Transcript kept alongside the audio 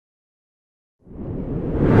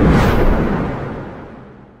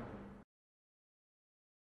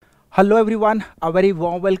Hello everyone, a very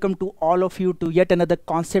warm welcome to all of you to yet another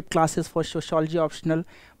concept classes for Sociology Optional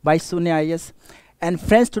by Sunya IAS. And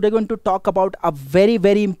friends, today we're going to talk about a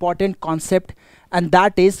very important concept, and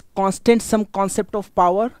that is constant sum concept of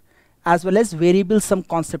power as well as variable sum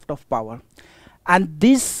concept of power. And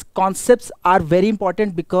these concepts are very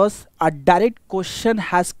important because a direct question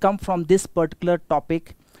has come from this particular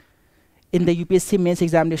topic in the UPSC mains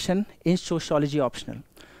examination in Sociology Optional.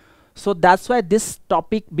 So that's why this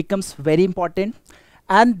topic becomes very important,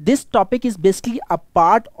 and this topic is basically a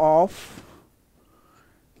part of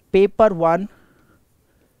paper 1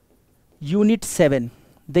 unit 7.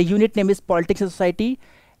 The unit name is Politics and Society,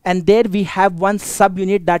 and there we have one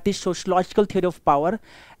subunit, that is Sociological Theory of Power.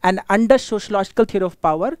 And under Sociological Theory of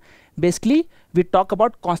Power, basically we talk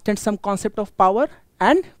about constant sum concept of power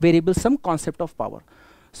and variable sum concept of power.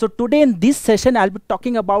 So today in this session, I'll be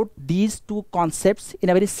talking about these two concepts in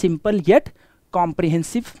a very simple yet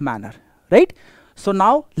comprehensive manner, right? So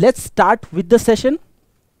now let's start with the session.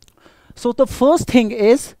 So the first thing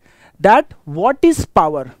is that what is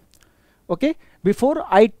power? Okay, before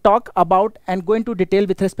I talk about and go into detail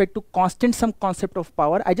with respect to constant sum concept of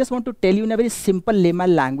power, I just want to tell you in a very simple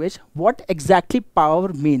layman language what exactly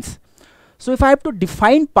power means. So if I have to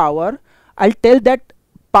define power, I'll tell that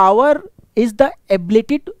power is the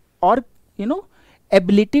ability to, or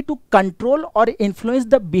ability to control or influence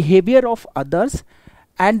the behavior of others,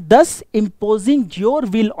 and thus imposing your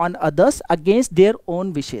will on others against their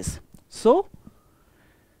own wishes. So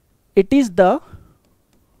it is the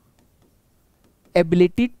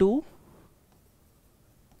ability to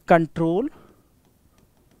control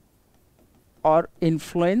or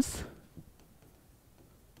influence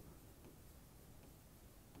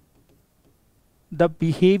the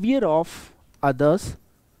behavior of others,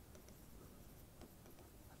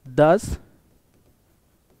 thus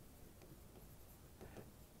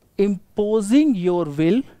imposing your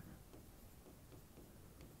will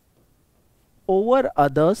over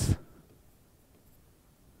others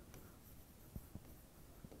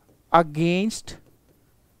against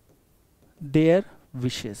their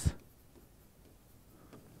wishes.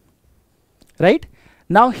 Right?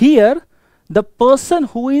 Now here, the person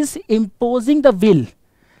who is imposing the will,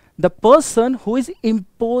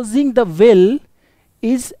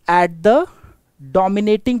 is at the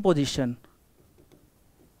dominating position.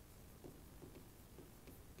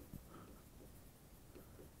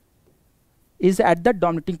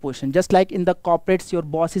 Just like in the corporates, your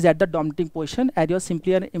boss is at the dominating position and you're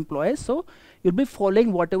simply an employee, so you'll be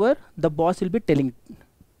following whatever the boss will be telling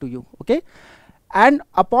to you, okay? And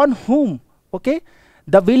upon whom, okay,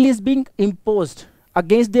 the will is being imposed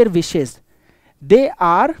against their wishes, they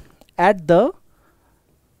are at the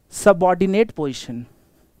subordinate position.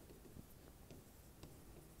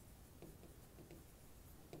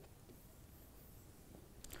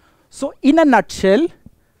 So in a nutshell,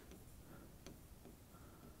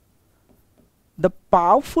 the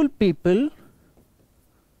powerful people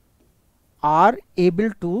are able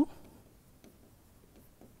to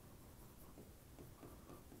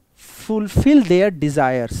fulfill their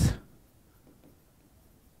desires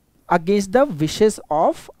against the wishes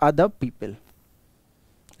of other people,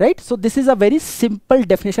 right? So this is a very simple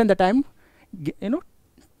definition that I'm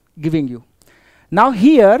giving you. Now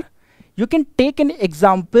here you can take an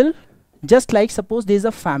example, just like suppose there is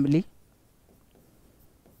a family.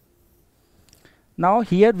 Now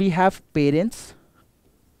here we have parents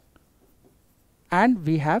and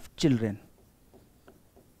we have children.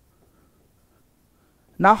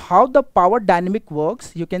 Now how the power dynamic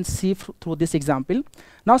works, you can see through this example.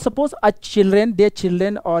 Now suppose their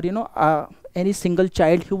children or any single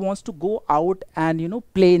child who wants to go out and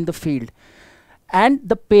play in the field, and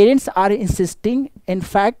the parents are insisting, in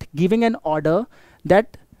fact giving an order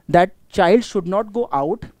that that child should not go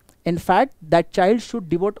out. In fact, that child should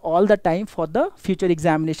devote all the time for the future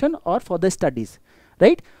examination or for the studies,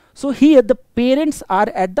 right? So here the parents are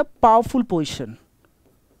at the powerful position,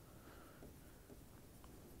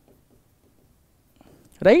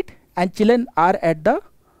 right? And children are at the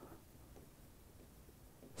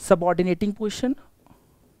subordinating position.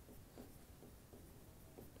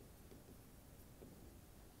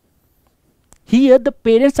 Here the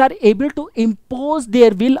parents are able to impose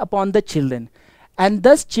their will upon the children, and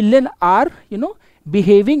thus children are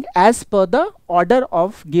behaving as per the order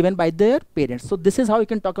of given by their parents. So this is how you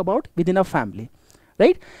can talk about within a family,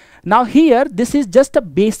 right? Now here, this is just a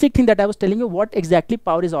basic thing that I was telling you what exactly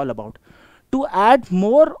power is all about. To add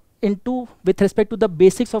more into with respect to the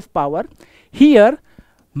basics of power, here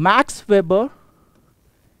Max Weber,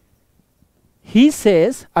 He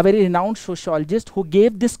says, a very renowned sociologist who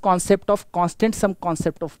gave this concept of constant sum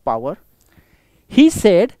concept of power, he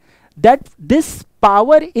said that this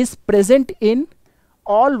power is present in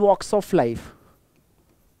all walks of life.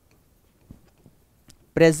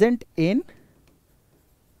 Present in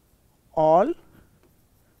all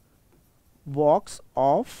walks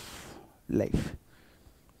of life.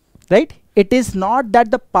 Right? It is not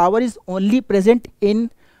that the power is only present in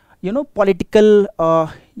political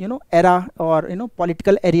era or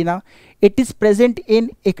political arena. It is present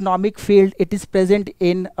in economic field, it is present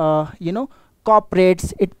in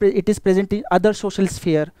corporates, it is present in other social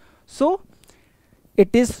sphere. So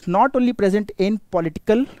it is not only present in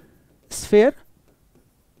political sphere,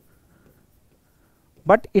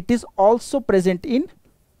 but it is also present in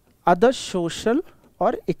other social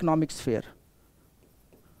or economic sphere.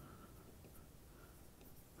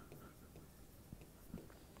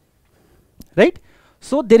 Right?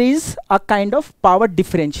 So there is a kind of power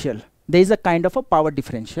differential. There is a kind of a power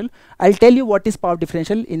differential. I'll tell you what is power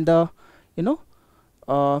differential in the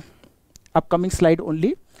upcoming slide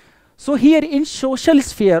only. So here in social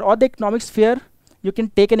sphere or the economic sphere, you can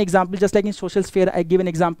take an example. Just like in social sphere, I give an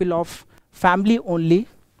example of family only.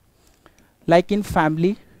 Like in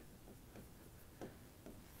family,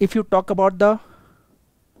 if you talk about the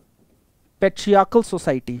patriarchal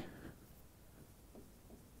society,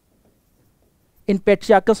 in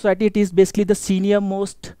patriarchal society, it is basically the senior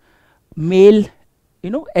most male,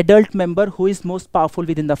 adult member who is most powerful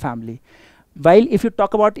within the family. While if you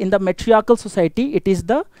talk about in the matriarchal society, it is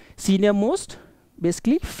the senior most,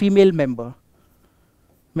 basically female member,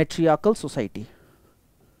 matriarchal society.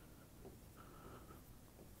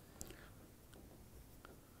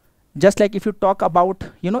 Just like if you talk about,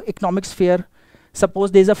 economic sphere,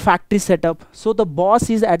 suppose there is a factory setup. So the boss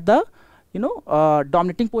is at the,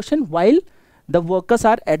 dominating position, while the workers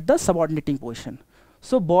are at the subordinating position.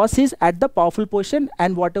 So boss is at the powerful position,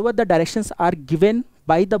 and whatever the directions are given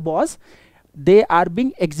by the boss, they are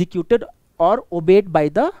being executed or obeyed by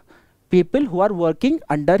the people who are working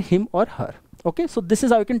under him or her. Okay, so this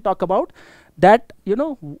is how you can talk about that,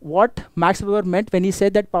 what Max Weber meant when he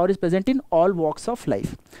said that power is present in all walks of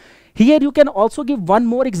life. Here you can also give one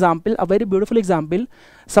more example, a very beautiful example.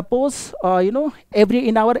 Suppose,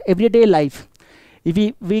 in our everyday life,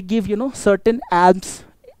 if we give, certain alms.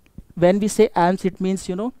 When we say alms, it means,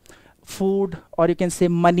 food, or you can say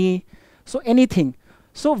money, so anything.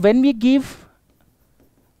 So when we give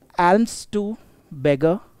alms to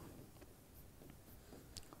beggar,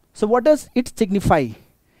 so what does it signify?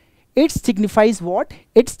 It signifies what?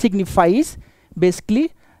 It signifies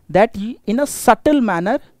basically that in a subtle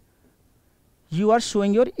manner, you are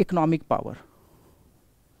showing your economic power.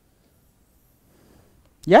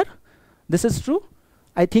 Yeah, this is true.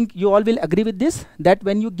 I think you all will agree with this, that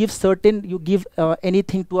when you give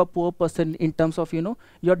anything to a poor person in terms of,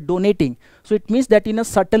 you're donating. So it means that in a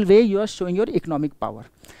subtle way, you are showing your economic power.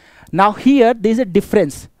 Now here, there is a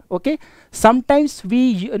difference. Okay, sometimes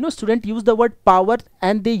students use the word power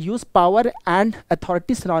and they use power and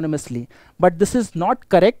authority synonymously, but this is not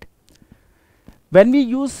correct. When we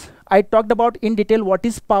use, I talked about in detail what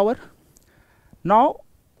is power. Now,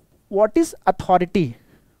 what is authority?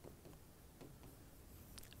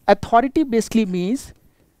 Authority basically means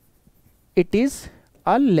it is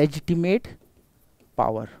a legitimate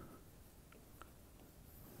power.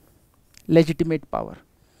 Legitimate power.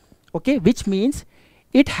 Okay, which means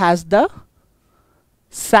it has the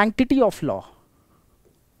sanctity of law.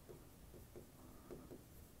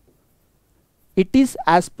 It is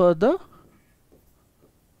as per the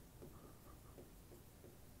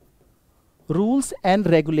rules and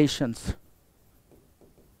regulations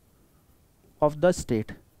of the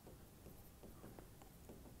state.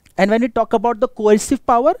 And when we talk about the coercive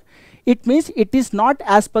power, it means it is not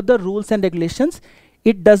as per the rules and regulations.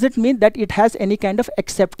 It doesn't mean that it has any kind of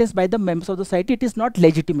acceptance by the members of the society. It is not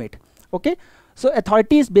legitimate. Okay, so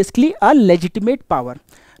authority is basically a legitimate power.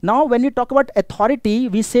 Now when we talk about authority,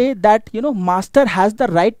 we say that master has the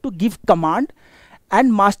right to give command,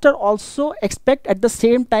 and master also expect at the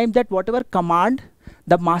same time that whatever command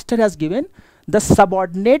the master has given, the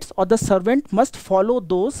subordinates or the servant must follow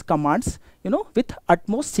those commands with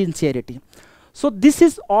utmost sincerity. So this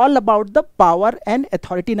is all about the power and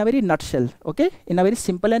authority in a very nutshell, okay, in a very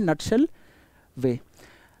simple and nutshell way.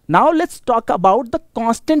 Now let's talk about the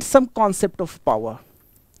constant sum concept of power.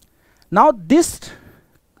 Now this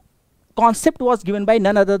concept was given by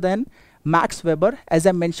none other than Max Weber, as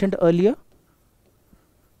I mentioned earlier.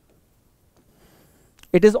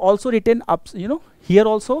 It is also written up, here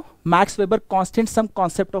also, Max Weber constant sum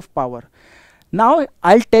concept of power. Now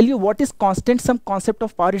I'll tell you what is constant sum concept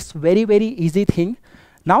of power. It's very, very easy thing.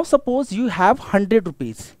 Now suppose you have 100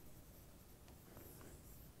 rupees.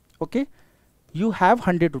 Okay, you have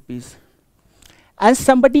 100 rupees. And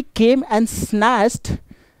somebody came and snatched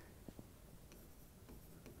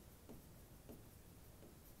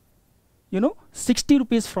 60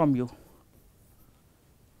 rupees from you.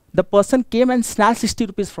 The person came and snatched 60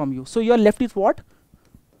 rupees from you. So you are left with what?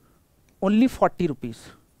 Only 40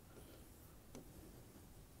 rupees.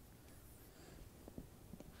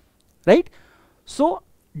 Right? So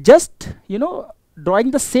just,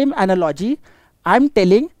 drawing the same analogy, I'm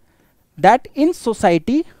telling that in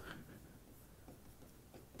society,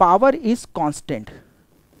 power is constant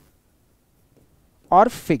or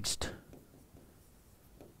fixed.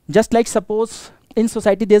 Just like suppose in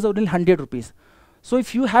society there's only 100 rupees. So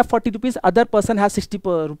if you have 40 rupees, other person has 60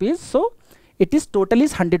 rupees. So it is total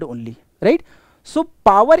is 100 only, right? So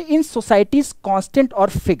power in society is constant or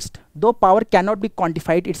fixed. Though power cannot be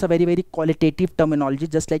quantified, it's a very, very qualitative terminology,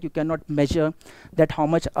 just like you cannot measure that how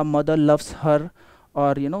much a mother loves her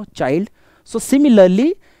or child. So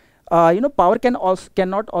similarly, power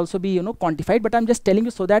cannot also be quantified, but I'm just telling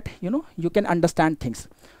you so that you can understand things.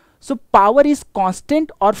 So power is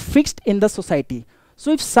constant or fixed in the society.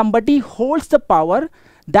 So if somebody holds the power,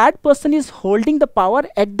 that person is holding the power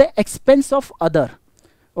at the expense of other.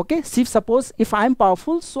 Okay, see, suppose if I am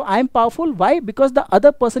powerful, so I am powerful. Why? Because the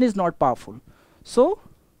other person is not powerful. So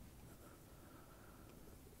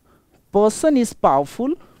person is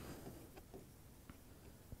powerful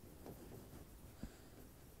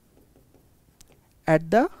at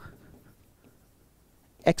the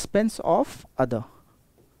expense of other.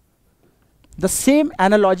 The same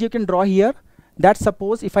analogy you can draw here, that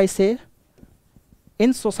suppose if I say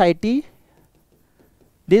in society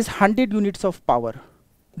there is 100 units of power.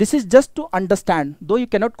 This is just to understand, though you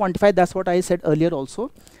cannot quantify, that's what I said earlier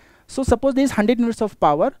also. So suppose there is 100 units of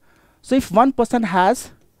power. So if one person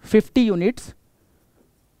has 50 units,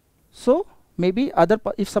 so maybe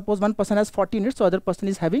if suppose one person has 40 units, so other person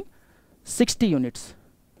is having 60 units.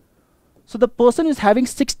 So the person who is having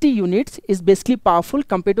 60 units is basically powerful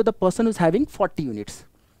compared to the person who is having 40 units,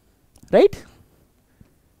 right?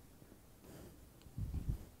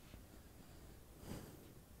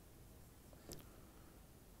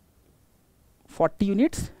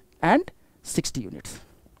 Units and 60 units.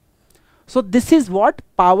 So this is what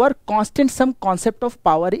power, constant sum concept of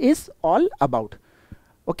power is all about.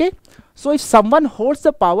 Okay, so if someone holds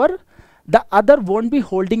the power, the other won't be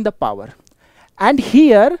holding the power, and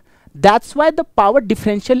here that's why the power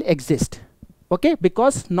differential exists. Okay,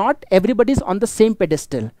 because not everybody is on the same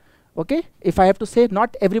pedestal. Okay, if I have to say,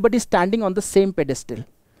 not everybody is standing on the same pedestal.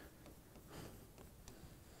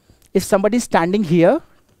 If somebody is standing here,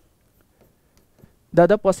 the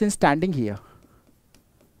other person is standing here,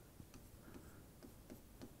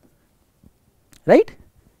 right?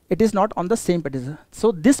 It is not on the same pedestal.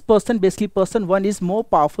 So this person, basically person 1 is more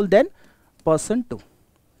powerful than person 2.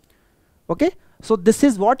 Okay, so this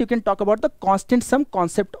is what you can talk about, the constant sum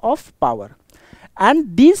concept of power.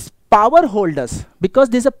 And these power holders, because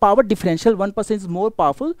there is a power differential, one person is more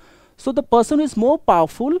powerful, so the person who is more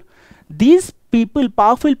powerful, these people,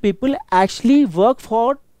 powerful people, actually work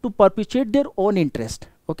to perpetuate their own interest.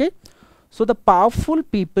 Okay, so the powerful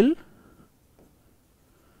people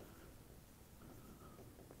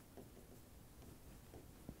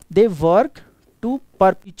they work to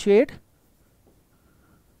perpetuate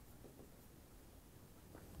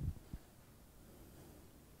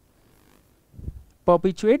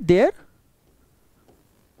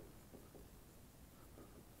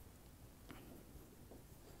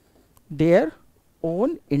their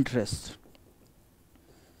own interests.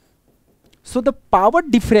 So the power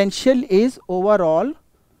differential is overall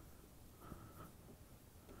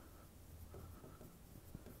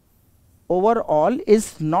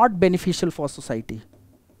is not beneficial for society.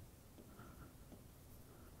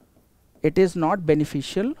 It is not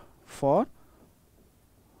beneficial for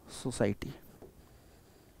society.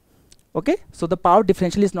 Okay, so the power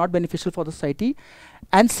differential is not beneficial for the society,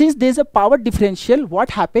 and since there is a power differential, what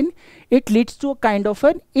happened? It leads to a kind of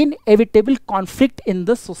an inevitable conflict in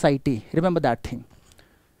the society. Remember that thing.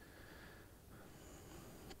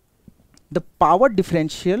 The power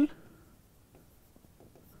differential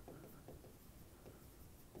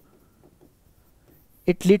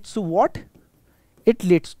it leads to what? It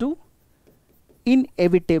leads to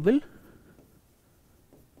inevitable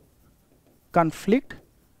conflict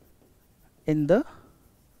in the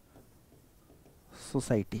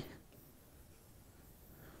society.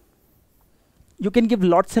 You can give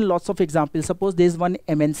lots and lots of examples. Suppose there is one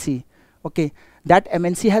MNC. Okay, that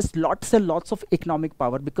MNC has lots and lots of economic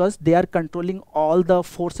power because they are controlling all the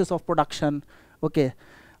forces of production, okay,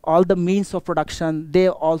 all the means of production. They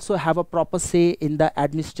also have a proper say in the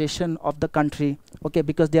administration of the country, okay,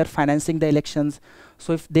 because they are financing the elections.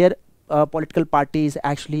 So if their political parties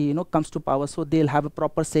actually comes to power, so they'll have a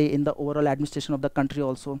proper say in the overall administration of the country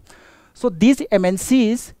also. So these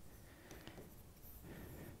MNCs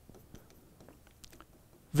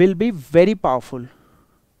will be very powerful.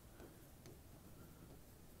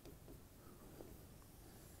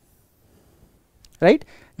 Right?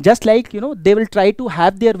 Just like they will try to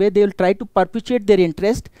have their way, they will try to perpetuate their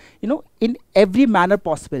interest in every manner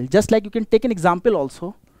possible. Just like you can take an example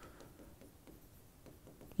also,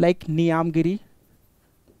 like Niyamgiri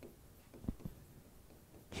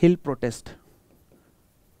Hill protest.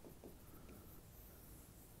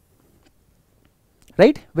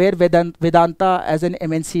 Right? Where Vedanta as an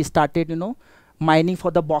MNC started mining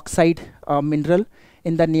for the bauxite mineral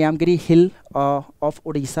in the Niyamgiri Hill of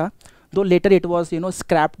Odisha. Though later it was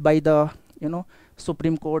scrapped by the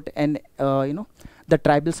Supreme Court and the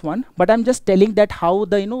tribals one. But I'm just telling that how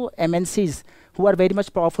the MNCs who are very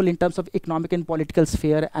much powerful in terms of economic and political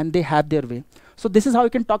sphere, and they have their way. So this is how you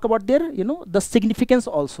can talk about their the significance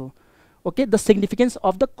also. Okay, the significance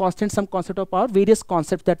of the constant sum concept of power, various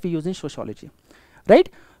concepts that we use in sociology. Right?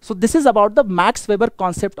 So this is about the Max Weber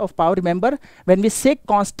concept of power. Remember, when we say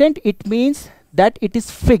constant, it means that it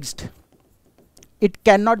is fixed. It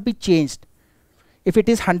cannot be changed. If it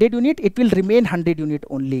is 100 unit, it will remain 100 unit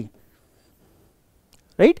only.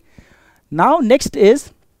 Right? Now next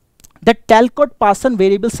is the Talcott Parsons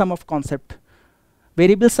variable sum of concept.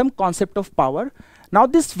 Variable sum concept of power. Now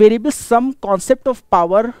this variable sum concept of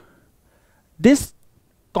power, this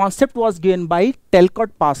concept was given by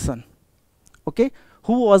Talcott Parsons, okay,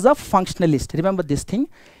 who was a functionalist. Remember this thing.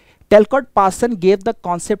 Talcott Parsons gave the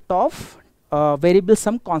concept of variable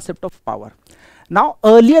sum concept of power. Now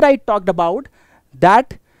earlier I talked about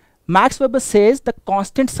that Max Weber says the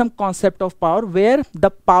constant sum concept of power, where the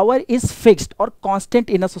power is fixed or constant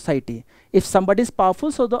in a society. If somebody is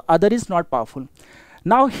powerful, so the other is not powerful.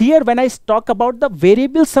 Now here when I talk about the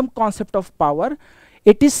variable sum concept of power,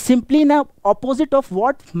 it is simply in a opposite of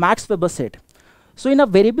what Max Weber said. So in a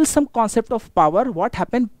variable sum concept of power, what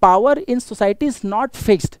happened? Power in society is not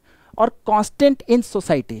fixed or constant in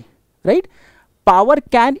society, right? Power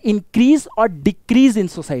can increase or decrease in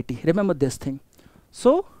society. Remember this thing.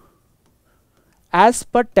 So as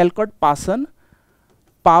per Talcott Parsons,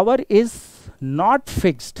 power is not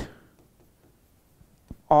fixed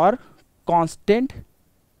or constant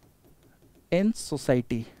in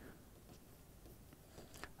society.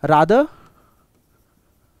 Rather,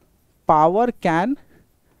 power can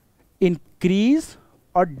increase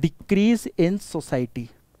or decrease in society.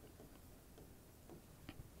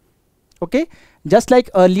 Okay, just like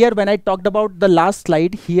earlier when I talked about the last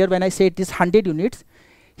slide, here when I say it is 100 units,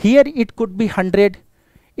 here it could be 100,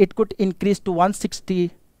 it could increase to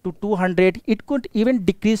 160, to 200, it could even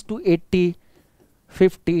decrease to 80,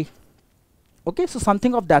 50. Okay, so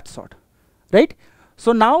something of that sort, right?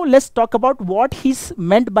 So now let's talk about what he's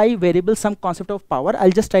meant by variable sum concept of power.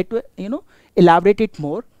 I'll just try to elaborate it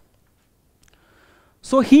more.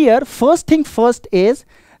 So here first thing first is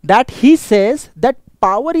that he says that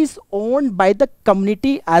power is owned by the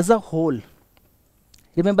community as a whole.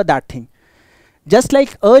 Remember that thing. Just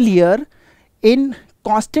like earlier in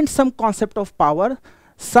constant sum concept of power,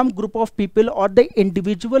 some group of people or the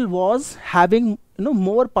individual was having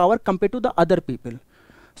more power compared to the other people.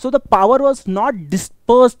 So the power was not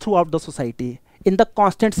dispersed throughout the society in the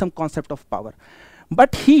constant sum concept of power.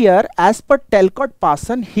 But here, as per Talcott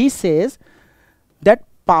Parsons, he says that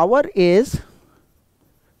power is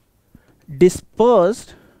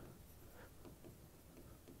dispersed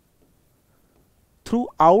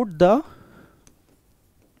throughout the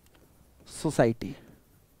society.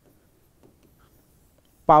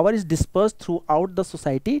 Power is dispersed throughout the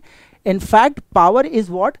society. In fact, power is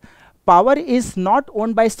what? Power is not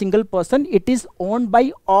owned by a single person, it is owned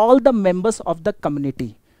by all the members of the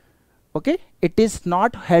community. Okay, it is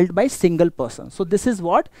not held by single person. So this is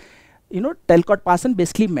what Talcott Parsons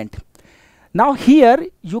basically meant. Now here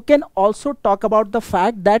you can also talk about the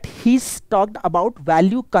fact that he's talked about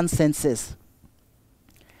value consensus.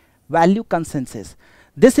 Value consensus.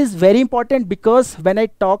 This is very important because when I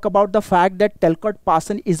talk about the fact that Talcott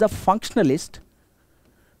Parsons is a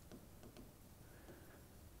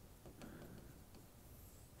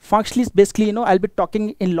Functionalist, basically, I'll be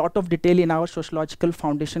talking in lot of detail in our sociological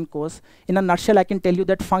foundation course. In a nutshell, I can tell you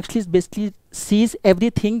that functionalist basically sees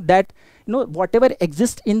everything that, whatever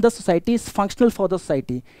exists in the society is functional for the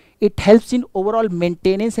society. It helps in overall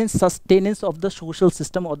maintenance and sustenance of the social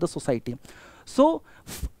system or the society. So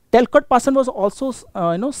Talcott Parsons was also,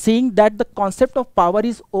 seeing that the concept of power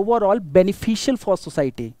is overall beneficial for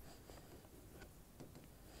society.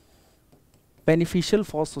 Beneficial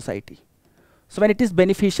for society. So when it is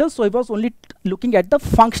beneficial, so he was only looking at the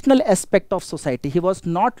functional aspect of society. He was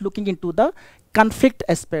not looking into the conflict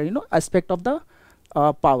aspect, aspect of the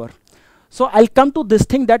power. So I'll come to this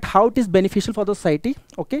thing, that how it is beneficial for the society.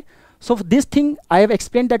 Okay. So for this thing, I have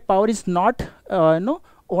explained that power is not,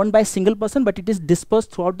 owned by a single person, but it is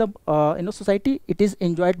dispersed throughout the society. It is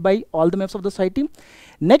enjoyed by all the members of the society.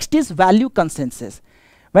 Next is value consensus.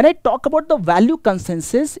 When I talk about the value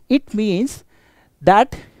consensus, it means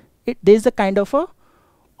that there is a kind of a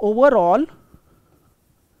overall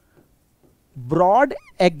broad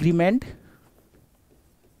agreement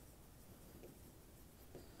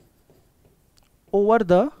over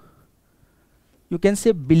the, you can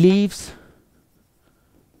say, beliefs,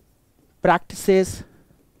 practices,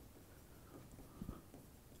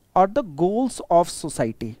 or the goals of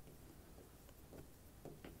society.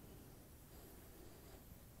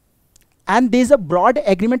 And there is a broad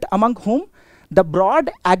agreement among whom? The broad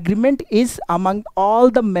agreement is among all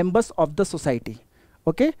the members of the society.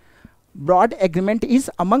 Okay, broad agreement is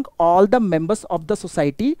among all the members of the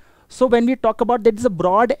society. So when we talk about that is a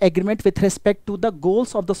broad agreement with respect to the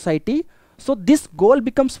goals of the society, so this goal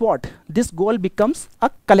becomes what? This goal becomes a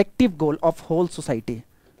collective goal of whole society.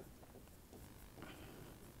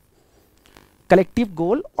 Collective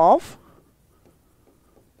goal of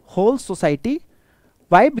whole society.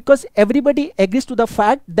 Why? Because everybody agrees to the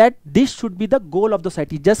fact that this should be the goal of the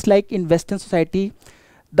society. Just like in Western society,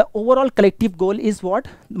 the overall collective goal is what?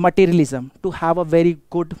 Materialism. To have a very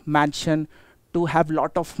good mansion, to have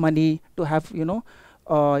lot of money, to have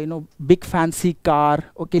big fancy car.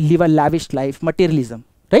 Okay, live a lavish life. Materialism,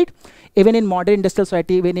 right? Even in modern industrial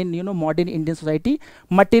society, even in modern Indian society,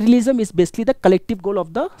 materialism is basically the collective goal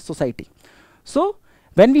of the society. So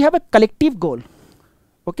when we have a collective goal,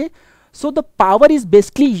 okay. So the power is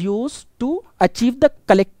basically used to achieve the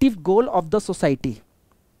collective goal of the society.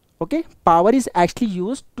 Okay, power is actually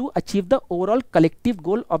used to achieve the overall collective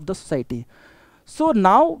goal of the society. So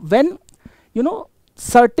now when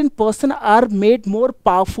certain persons are made more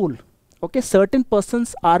powerful, okay, certain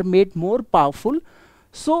persons are made more powerful.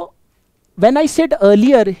 So when I said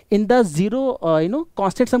earlier in the zero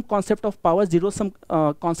constant sum concept of power, zero sum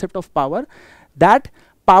concept of power, that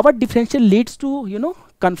power differential leads to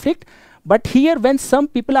conflict. But here when some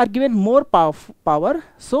people are given more power,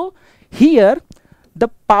 so here the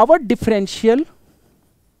power differential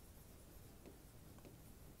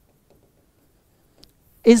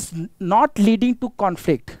is not leading to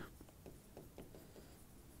conflict.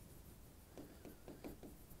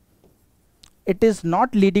 It is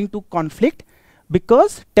not leading to conflict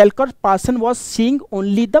because Talcott Parsons was seeing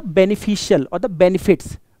only the beneficial or the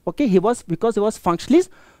benefits. Okay, because he was functionalist,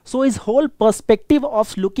 so his whole perspective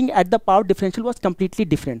of looking at the power differential was completely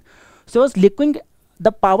different. So he was looking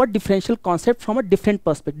the power differential concept from a different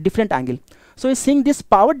perspective, different angle. So he's saying this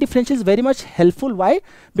power differential is very much helpful. Why?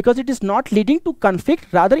 Because it is not leading to conflict,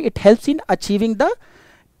 rather it helps in achieving the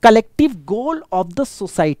collective goal of the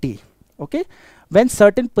society. Okay, when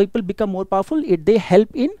certain people become more powerful, they help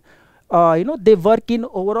in they work in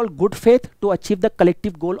overall good faith to achieve the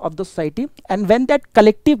collective goal of the society. And when that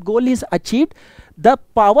collective goal is achieved, the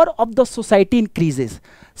power of the society increases.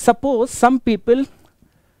 Suppose some people,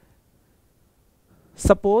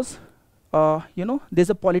 there's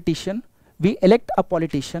a politician, we elect a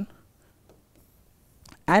politician,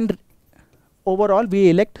 and overall we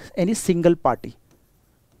elect any single party,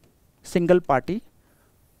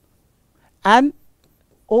 and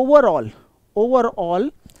overall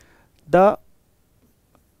the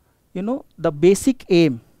the basic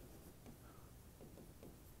aim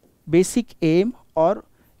or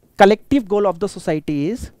collective goal of the society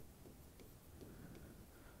is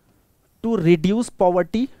to reduce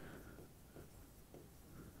poverty,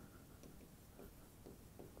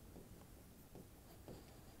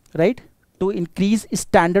 right, to increase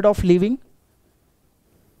standard of living,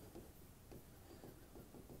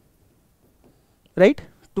 right,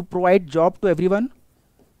 to provide job to everyone.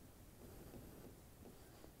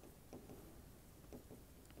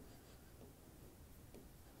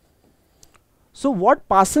 So what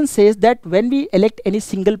Parsons says that when we elect any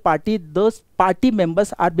single party, those party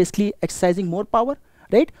members are basically exercising more power,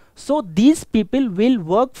 right? So these people will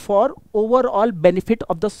work for overall benefit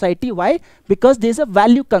of the society. Why? Because there is a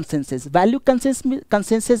value consensus. Value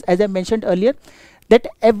consensus, as I mentioned earlier, that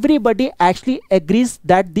everybody actually agrees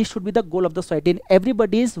that this should be the goal of the society, and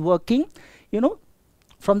everybody is working, you know,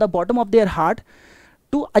 from the bottom of their heart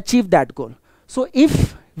to achieve that goal. So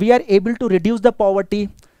if we are able to reduce the poverty,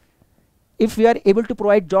 if we are able to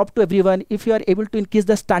provide job to everyone, if we are able to increase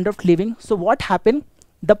the standard of living, so what happen?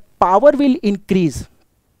 The power will increase.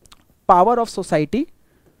 Power of society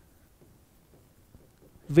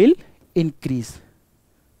will increase.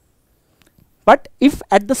 But if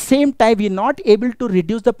at the same time we are not able to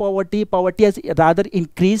reduce the poverty, poverty has rather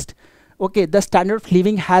increased, okay, the standard of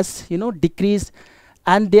living has, you know, decreased,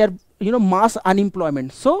 and there, you know, mass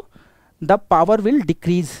unemployment, so the power will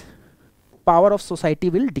decrease. Power of society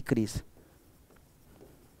will decrease.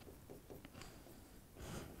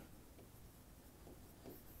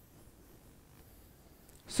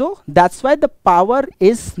 So that's why the power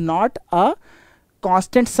is not a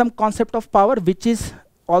constant sum concept of power, which is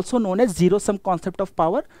also known as zero sum concept of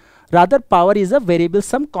power. Rather, power is a variable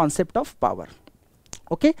sum concept of power.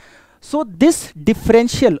 Okay, so this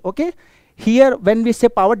differential, okay, here when we say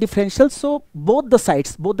power differential, so both the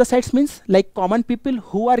sides means like common people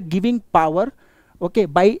who are giving power, okay,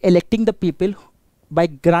 by electing the people, by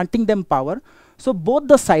granting them power. So both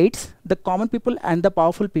the sides, the common people and the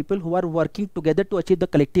powerful people who are working together to achieve the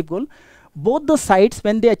collective goal, both the sides,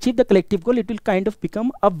 when they achieve the collective goal, it will kind of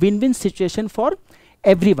become a win-win situation for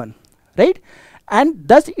everyone, right? And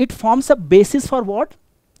thus it forms a basis for what?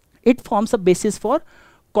 It forms a basis for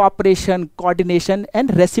cooperation, coordination,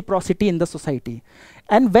 and reciprocity in the society.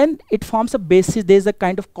 And when it forms a basis, there is a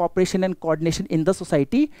kind of cooperation and coordination in the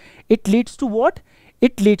society, it leads to what?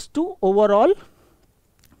 It leads to overall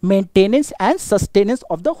maintenance and sustenance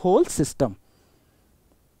of the whole system.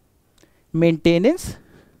 Maintenance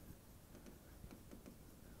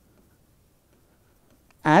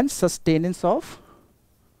and sustenance of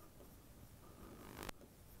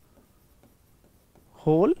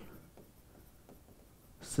whole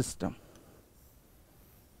system.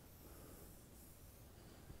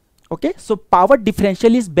 Okay, so power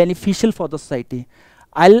differential is beneficial for the society.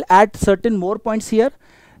 I'll add certain more points here.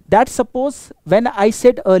 That suppose when I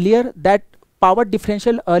said earlier that power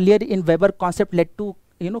differential earlier in Weber concept led to,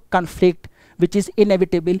 you know, conflict, which is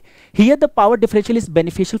inevitable. Here the power differential is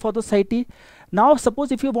beneficial for the society. Now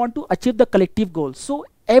suppose if you want to achieve the collective goal, so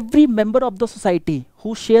every member of the society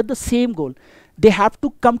who share the same goal, they have to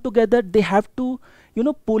come together, they have to, you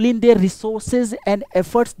know, pull in their resources and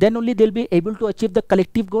efforts, then only they'll be able to achieve the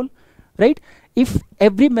collective goal, right? If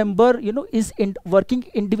every member, you know, is working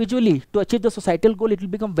individually to achieve the societal goal, it will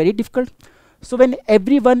become very difficult. So when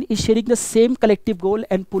everyone is sharing the same collective goal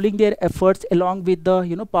and pulling their efforts along with the,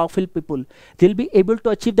 you know, powerful people, they'll be able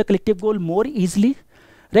to achieve the collective goal more easily,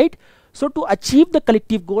 right? So to achieve the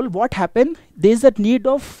collective goal, what happened? There is a need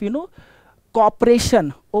of, you know,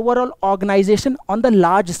 cooperation, overall organization on the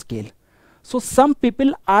large scale. So some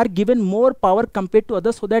people are given more power compared to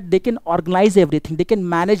others so that they can organize everything, they can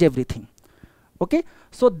manage everything. Okay,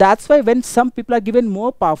 so that's why when some people are given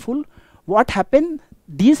more powerful, what happened?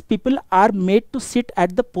 These people are made to sit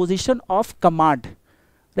at the position of command,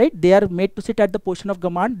 right? They are made to sit at the position of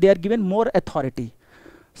command. They are given more authority.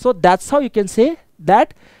 So that's how you can say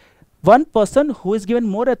that one person who is given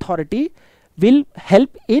more authority will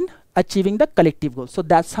help in achieving the collective goal. So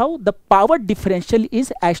that's how the power differential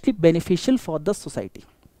is actually beneficial for the society.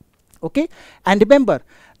 Okay, and remember,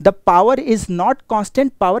 the power is not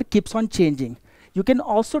constant, power keeps on changing. You can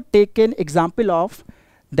also take an example of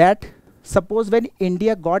that. Suppose when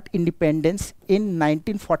India got independence in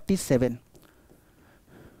 1947,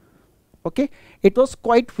 okay, it was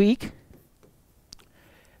quite weak.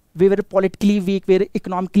 We were politically weak, we were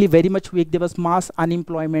economically very much weak, there was mass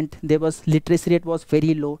unemployment, there was literacy rate was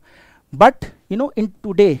very low. But you know, in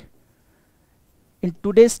today's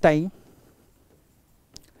time,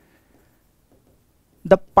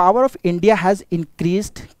 the power of India has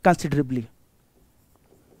increased considerably.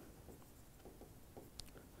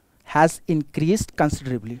 Has increased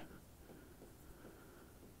considerably.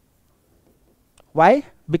 Why?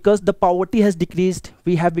 Because the poverty has decreased,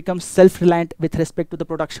 we have become self-reliant with respect to the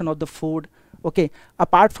production of the food. Okay,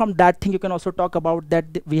 apart from that thing, you can also talk about that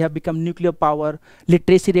we have become nuclear power,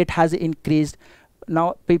 literacy rate has increased.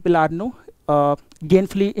 Now people are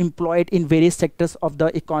gainfully employed in various sectors of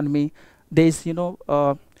the economy. There is, you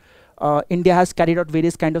know, India has carried out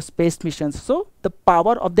various kind of space missions. So the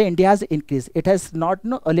power of the India has increased. It has not,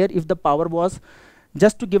 earlier if the power was,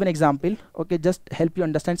 just to give an example, okay, just help you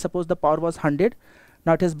understand, suppose the power was 100,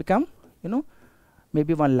 now it has become,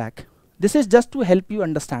 maybe 1 lakh. This is just to help you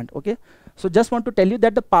understand, okay? So just want to tell you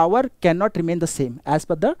that the power cannot remain the same as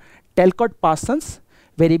per the Talcott Parsons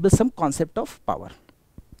variable sum concept of power,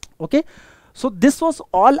 okay? So this was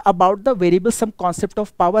all about the variable sum concept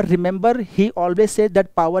of power. Remember, he always said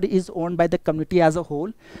that power is owned by the community as a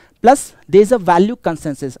whole, plus there is a value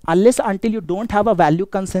consensus. Unless until you don't have a value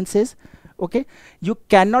consensus, okay, you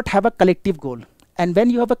cannot have a collective goal. And when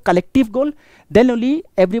you have a collective goal, then only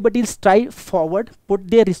everybody will strive forward,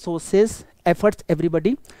 put their resources, efforts,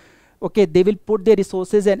 everybody, okay, they will put their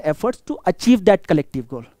resources and efforts to achieve that collective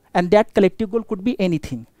goal. And that collective goal could be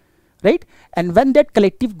anything, right? And when that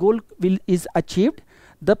collective goal is achieved,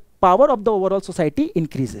 the power of the overall society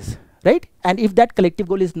increases, right? And if that collective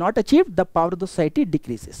goal is not achieved, the power of the society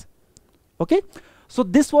decreases, okay? So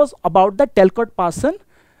this was about the Talcott-Parsons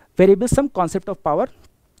variable sum concept of power.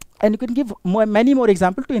 And you can give many more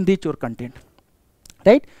examples to enrich your content,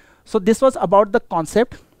 right? So this was about the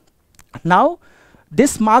concept. Now,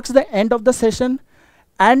 this marks the end of the session.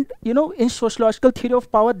 And you know, in sociological theory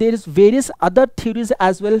of power, there is various other theories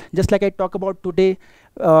as well, just like I talk about today,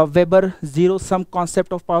 Weber zero sum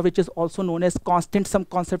concept of power, which is also known as constant sum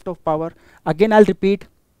concept of power. Again, I'll repeat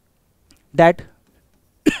that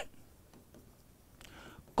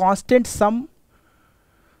constant sum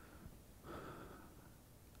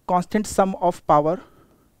of power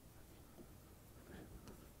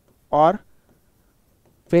or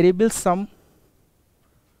variable sum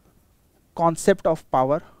concept of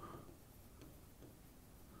power.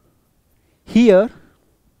 Here,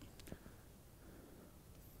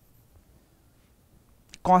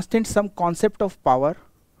 constant sum concept of power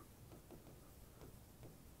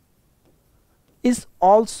is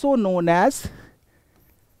also known as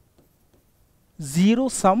zero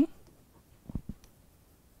sum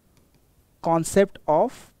concept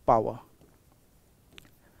of power.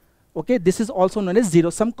 Okay, this is also known as zero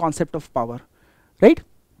sum concept of power, right?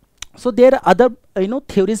 So there are other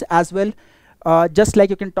theories as well, just like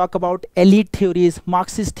you can talk about elite theories,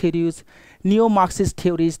 Marxist theories, neo-Marxist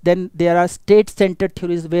theories. Then there are state-centered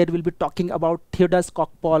theories where we'll be talking about Theodore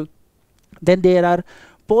Skocpol. Then there are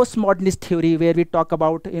postmodernist theory where we talk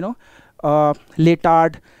about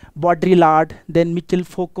Letard, Baudrillard, then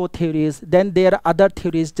Mitchell-Foucault theories. Then there are other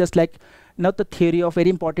theories just like the theory of very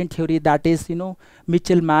important theory, that is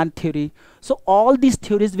Mitchell-Mann theory. So all these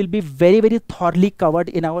theories will be very, very thoroughly covered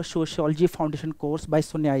in our Sociology Foundation course by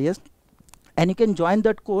Sunya IAS. And you can join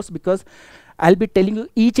that course because I'll be telling you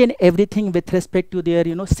each and everything with respect to their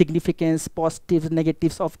significance, positives,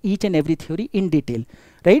 negatives of each and every theory in detail,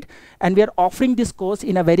 right? And we are offering this course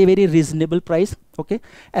in a very, very reasonable price, okay?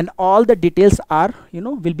 And all the details are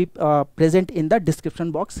will be present in the description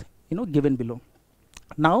box given below.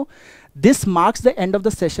 Now, this marks the end of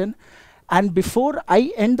the session. And before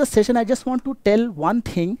I end the session, I just want to tell one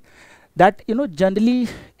thing, that generally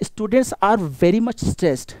students are very much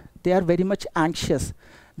stressed. They are very much anxious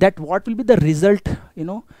that what will be the result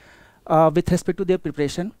with respect to their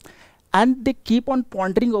preparation. And they keep on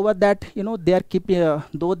pondering over that, they are keeping,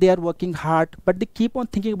 though they are working hard, but they keep on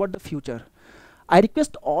thinking about the future. I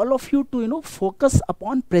request all of you to focus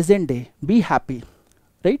upon present day. Be happy,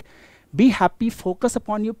 right? Be happy, focus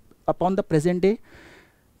upon the present day.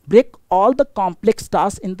 Break all the complex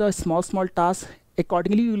tasks in the small tasks.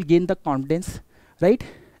 Accordingly, you will gain the confidence, right?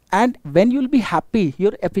 And when you will be happy,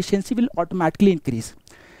 your efficiency will automatically increase.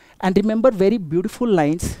 And remember very beautiful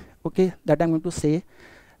lines, okay, that I'm going to say,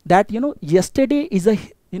 that yesterday is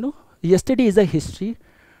a history,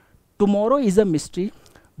 tomorrow is a mystery,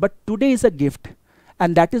 but today is a gift,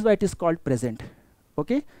 and that is why it is called present.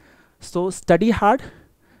 Okay, so study hard.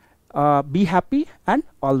 Be happy, and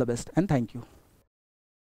all the best, and thank you.